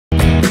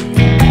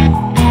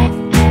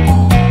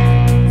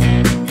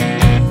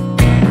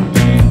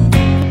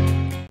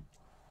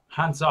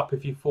Hands up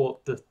if you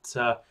thought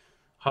that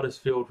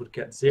Huddersfield would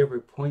get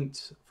 0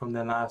 points from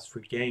their last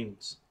 3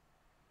 games.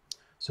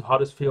 So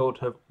Huddersfield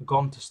have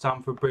gone to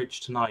Stamford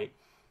Bridge tonight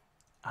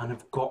and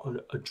have got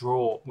a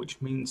draw,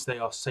 which means they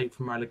are safe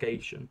from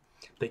relegation.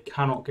 They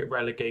cannot get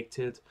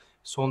relegated.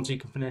 Swansea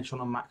can finish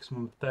on a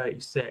maximum of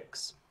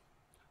 36.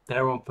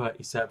 They're on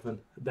 37.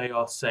 They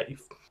are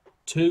safe.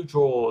 2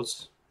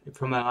 draws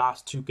from their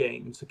last 2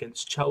 games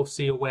against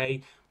Chelsea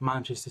away,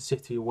 Manchester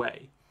City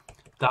away.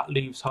 That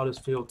leaves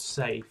Huddersfield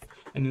safe.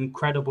 An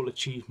incredible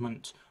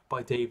achievement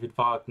by David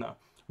Wagner.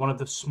 One of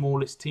the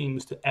smallest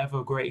teams to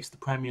ever grace the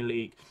Premier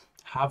League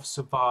have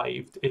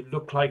survived. It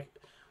looked like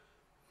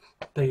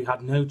they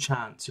had no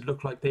chance. It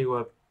looked like they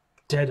were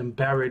dead and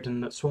buried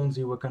and that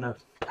Swansea were going to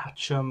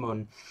catch them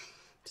and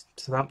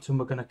Southampton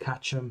were going to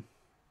catch them.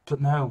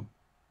 But no,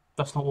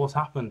 that's not what's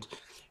happened.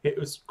 It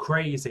was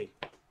crazy.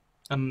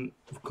 And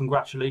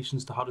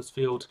congratulations to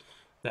Huddersfield,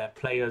 their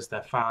players,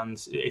 their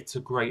fans. It's a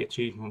great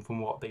achievement from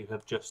what they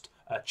have just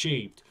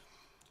achieved.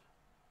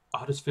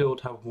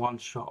 Huddersfield have 1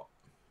 shot.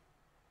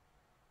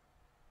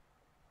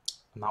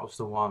 And that was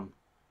the one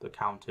that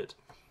counted.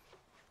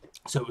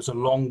 So it was a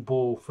long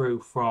ball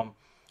through from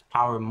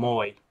Aaron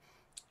Moy,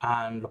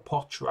 and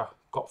Lepotra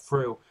got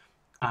through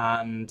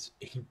and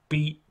he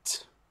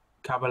beat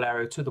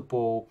Caballero to the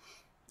ball,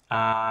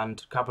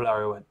 and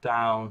Caballero went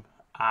down,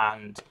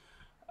 and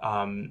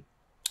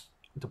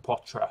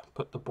Lepotra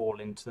put the ball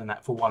into the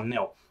net for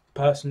 1-0.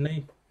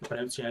 Personally, I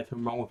don't see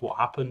anything wrong with what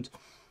happened.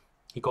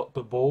 He got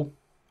the ball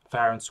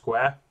fair and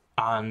square,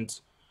 and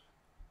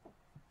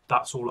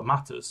that's all that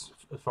matters.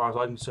 As far as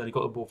I'm concerned, he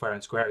got the ball fair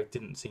and square. It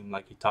didn't seem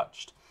like he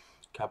touched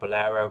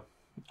Caballero,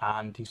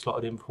 and he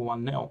slotted in for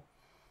 1-0.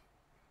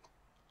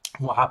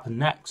 What happened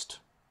next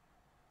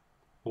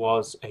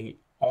was a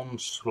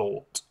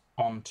onslaught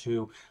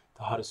onto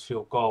the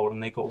Huddersfield goal,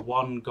 and they got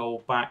 1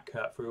 goal back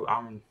through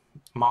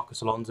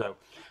Marcus Alonso.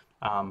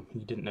 He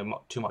didn't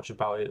know too much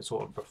about it. It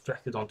sort of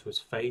reflected onto his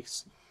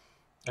face.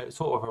 It's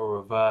sort of a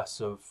reverse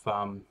of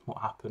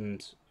what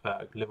happened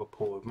at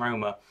Liverpool with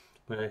Roma,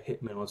 where it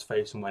hit Milner's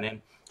face and went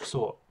in,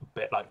 sort of a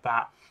bit like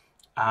that.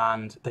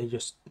 And they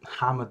just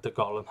hammered the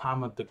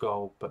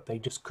goal, but they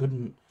just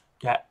couldn't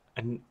get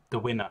the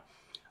winner.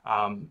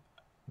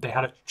 They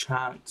had a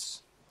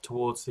chance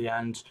towards the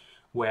end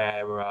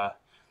where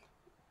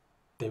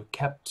they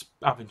kept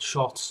having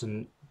shots,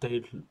 and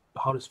the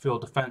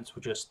Huddersfield defence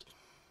were just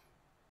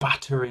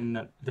battering.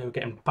 They were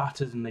getting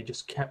battered, and they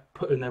just kept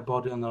putting their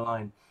body on the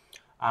line.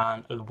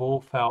 And the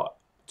ball fell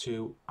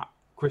to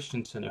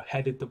Christensen, who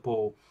headed the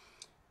ball,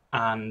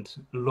 and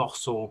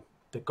Lossell,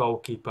 the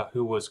goalkeeper,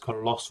 who was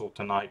colossal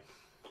tonight,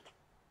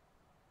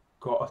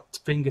 got a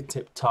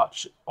fingertip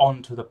touch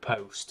onto the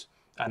post,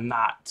 and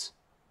that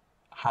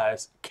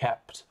has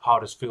kept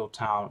Huddersfield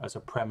Town as a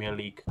Premier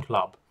League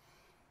club.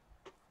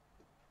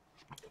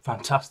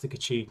 Fantastic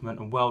achievement,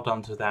 and well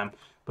done to them,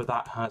 but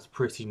that has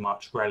pretty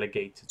much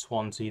relegated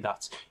Swansea.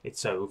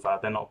 It's over.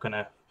 They're not going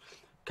to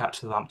catch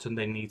Southampton.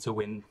 They need to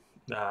win.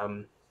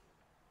 It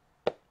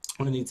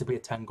needs to be a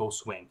 10-goal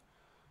swing.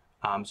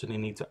 So they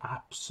need to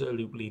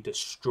absolutely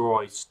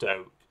destroy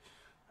Stoke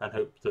and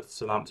hope that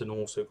Southampton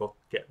also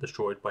get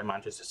destroyed by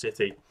Manchester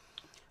City.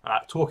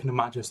 Talking to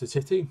Manchester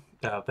City,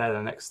 they're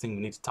the next thing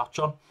we need to touch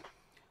on.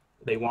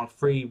 They won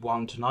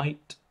 3-1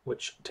 tonight,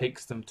 which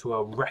takes them to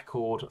a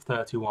record of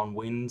 31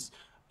 wins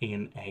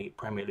in a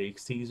Premier League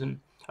season.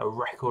 A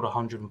record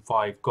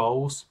 105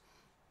 goals.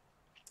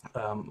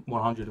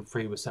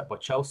 103 was set by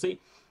Chelsea.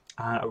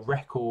 And a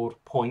record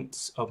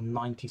points of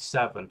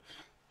 97.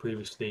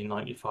 Previously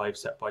 95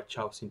 set by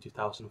Chelsea in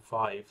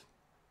 2005.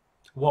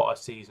 What a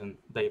season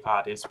they've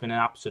had. It's been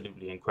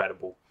absolutely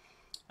incredible,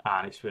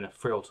 and it's been a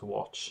thrill to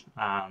watch,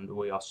 and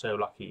we are so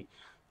lucky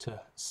to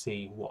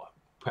see what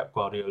Pep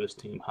Guardiola's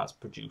team has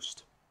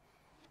produced.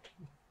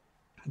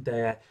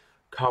 They're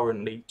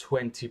currently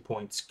 20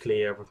 points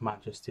clear of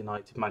Manchester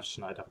United.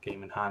 Manchester United have a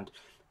game in hand,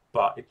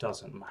 but it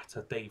doesn't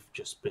matter. They've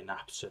just been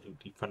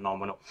absolutely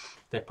phenomenal.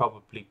 They've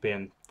probably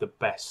been the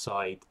best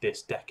side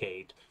this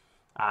decade,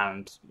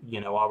 and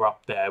are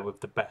up there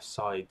with the best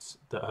sides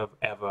that have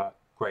ever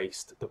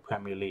graced the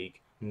Premier League,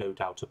 no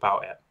doubt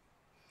about it.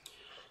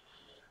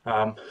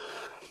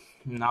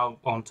 Now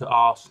on to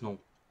Arsenal.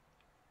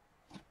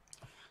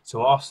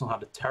 So Arsenal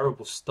had a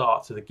terrible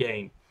start to the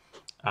game.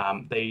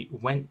 They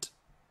went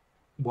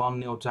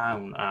 1-0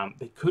 down.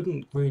 They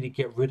couldn't really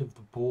get rid of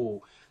the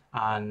ball,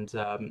 and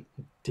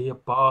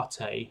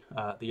Diabate,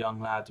 the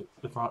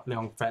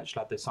young French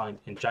lad they signed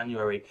in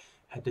January,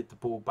 headed the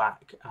ball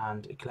back,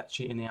 and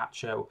Kelechi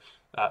Iheanacho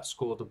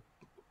scored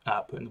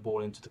putting the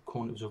ball into the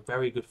corner. It was a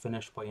very good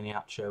finish by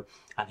Iheanacho,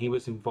 and he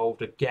was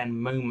involved again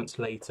moments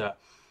later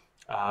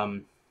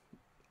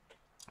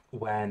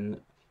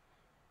when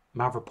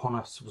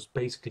Mavropanos was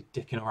basically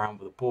dicking around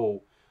with the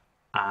ball,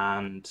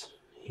 and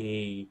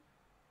he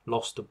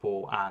lost the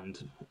ball,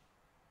 and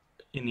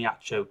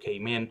Iheanacho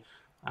came in,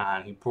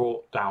 and he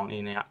brought down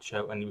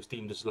Iheanacho, and he was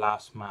deemed as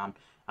last man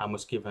and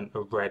was given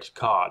a red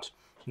card.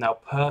 Now,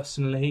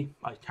 personally,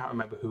 I can't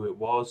remember who it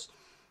was,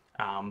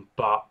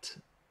 but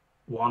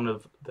one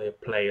of the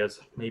players,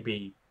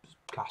 maybe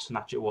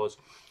Kolasinac it was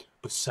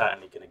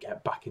certainly going to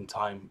get back in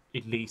time,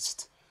 at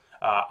least.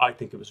 I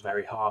think it was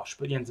very harsh,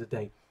 but at the end of the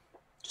day,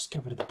 just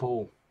get rid of the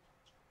ball.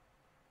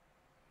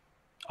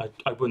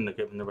 I wouldn't have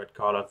given the red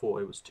card. I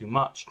thought it was too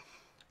much.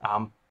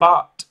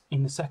 But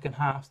in the second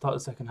half,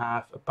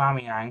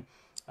 Aubameyang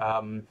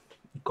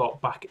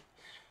got back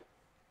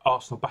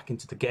Arsenal back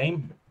into the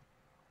game.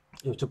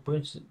 It was a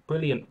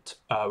brilliant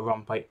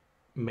run by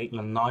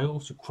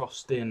Maitland-Niles, who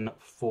crossed in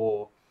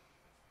for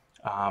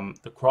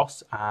the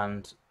cross,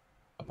 and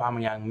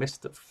Aubameyang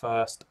missed it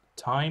first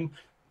time,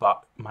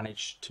 but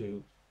managed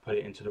to put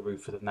it into the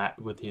roof of the net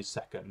with his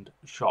second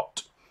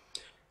shot.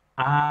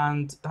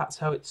 And that's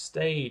how it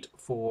stayed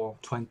for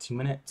 20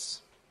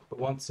 minutes. But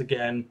once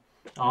again,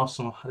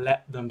 Arsenal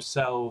let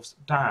themselves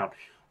down.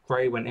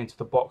 Gray went into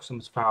the box and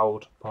was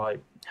fouled by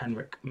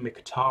Henrik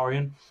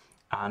Mkhitaryan,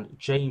 and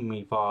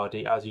Jamie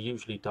Vardy, as he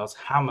usually does,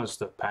 hammers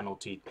the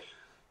penalty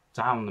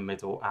down the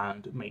middle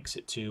and makes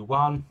it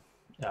 2-1.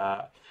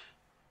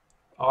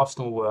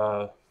 Arsenal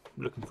were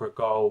looking for a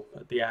goal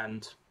at the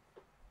end,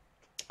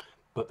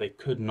 but they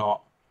could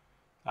not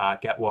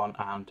get one,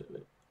 and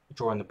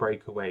during the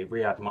breakaway,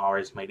 Riyad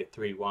Mahrez made it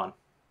 3-1,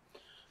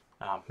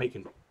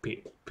 making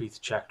Peter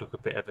Cech look a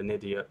bit of an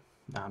idiot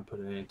and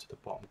putting it into the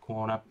bottom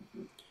corner.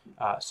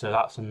 So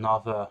that's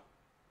another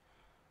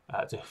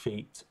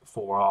defeat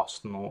for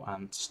Arsenal,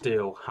 and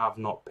still have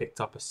not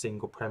picked up a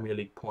single Premier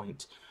League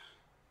point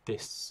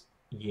this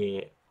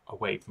year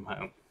away from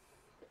home.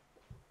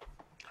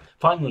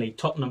 Finally,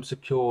 Tottenham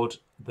secured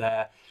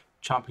their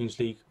Champions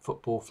League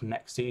football for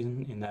next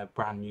season in their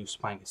brand new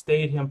Spanker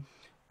Stadium,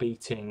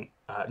 beating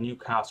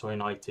Newcastle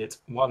United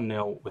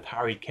 1-0 with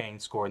Harry Kane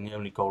scoring the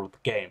only goal of the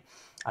game.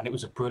 And it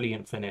was a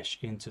brilliant finish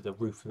into the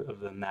roof of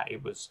the net.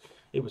 It was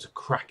a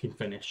cracking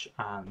finish,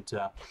 and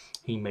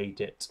he made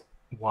it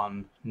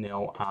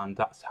 1-0, and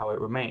that's how it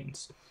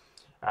remains.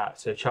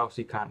 So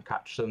Chelsea can't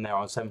catch them. They're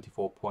on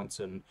 74 points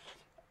and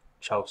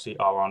Chelsea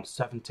are on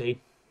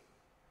 70.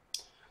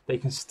 They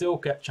can still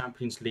get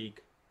Champions League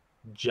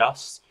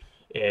just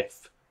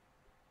if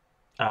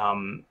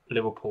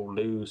Liverpool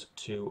lose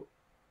to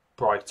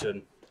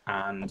Brighton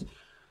and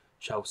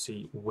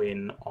Chelsea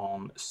win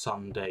on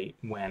Sunday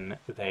when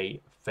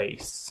they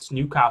face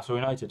Newcastle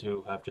United,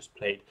 who have just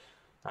played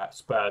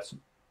Spurs.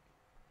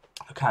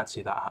 I can't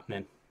see that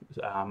happening.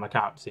 I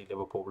can't see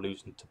Liverpool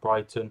losing to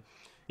Brighton.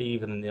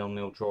 Even a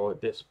 0-0 draw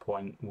at this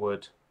point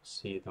would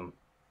see them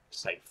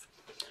safe.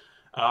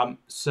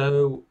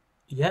 So,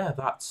 yeah,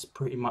 that's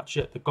pretty much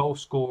it. The goal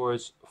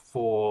scorers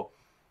for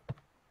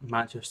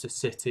Manchester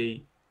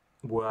City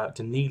were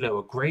Danilo,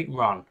 a great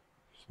run.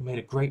 He made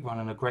a great run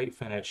and a great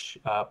finish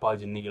by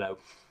Danilo.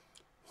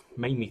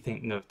 Made me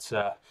think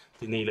that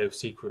Danilo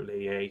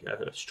secretly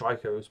a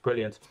striker. It was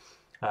brilliant.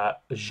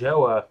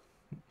 Joa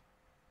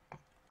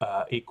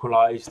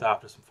equalised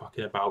after some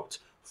fucking about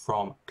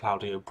from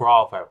Claudio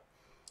Bravo.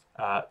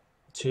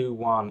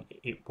 2-1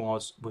 it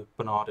was, with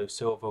Bernardo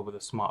Silva with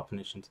a smart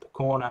finish into the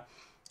corner,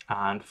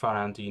 and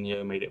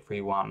Fernandinho made it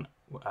 3-1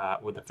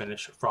 with a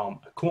finish from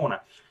a corner.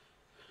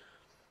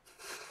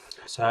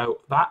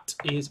 So that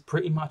is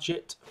pretty much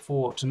it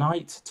for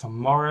tonight.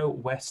 Tomorrow,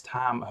 West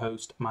Ham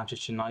host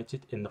Manchester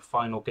United in the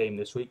final game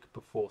this week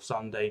before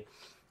Sunday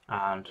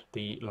and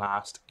the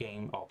last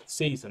game of the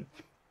season.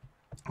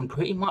 And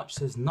pretty much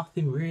there's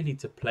nothing really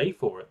to play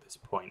for at this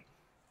point.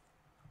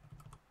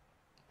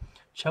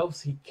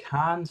 Chelsea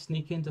can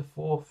sneak into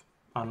fourth,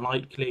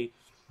 unlikely.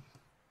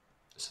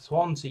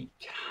 Swansea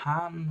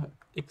can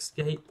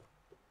escape,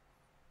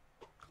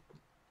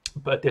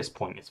 but at this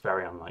point it's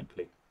very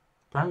unlikely.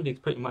 Premier League's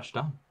pretty much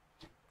done.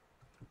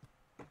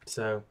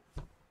 So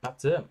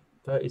that's it.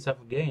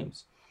 37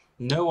 games.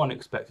 No one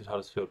expected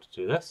Huddersfield to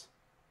do this,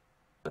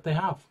 but they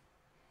have.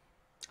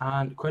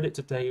 And credit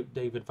to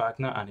David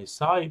Wagner and his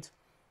side.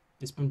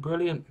 It's been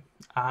brilliant.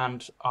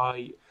 And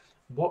I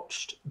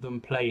watched them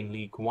play in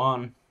League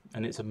One,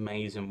 and it's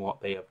amazing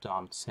what they have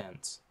done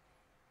since.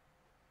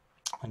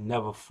 I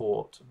never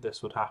thought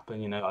this would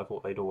happen. You know, I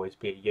thought they'd always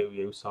be a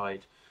yo-yo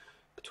side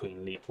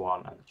between League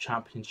One and the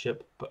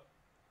Championship, but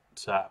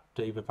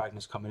David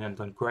Wagner's coming in and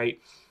done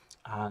great,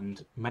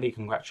 and many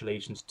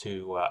congratulations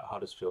to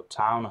Huddersfield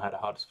Town. I had a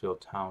Huddersfield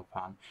Town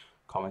fan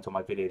comment on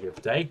my video the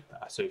other day,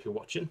 so if you're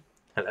watching,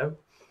 hello.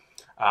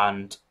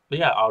 And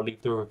yeah, I'll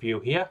leave the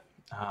review here.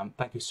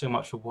 Thank you so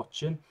much for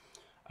watching.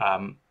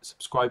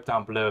 Subscribe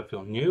down below if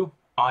you're new.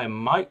 I am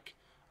Mike,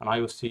 and I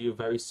will see you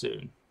very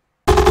soon.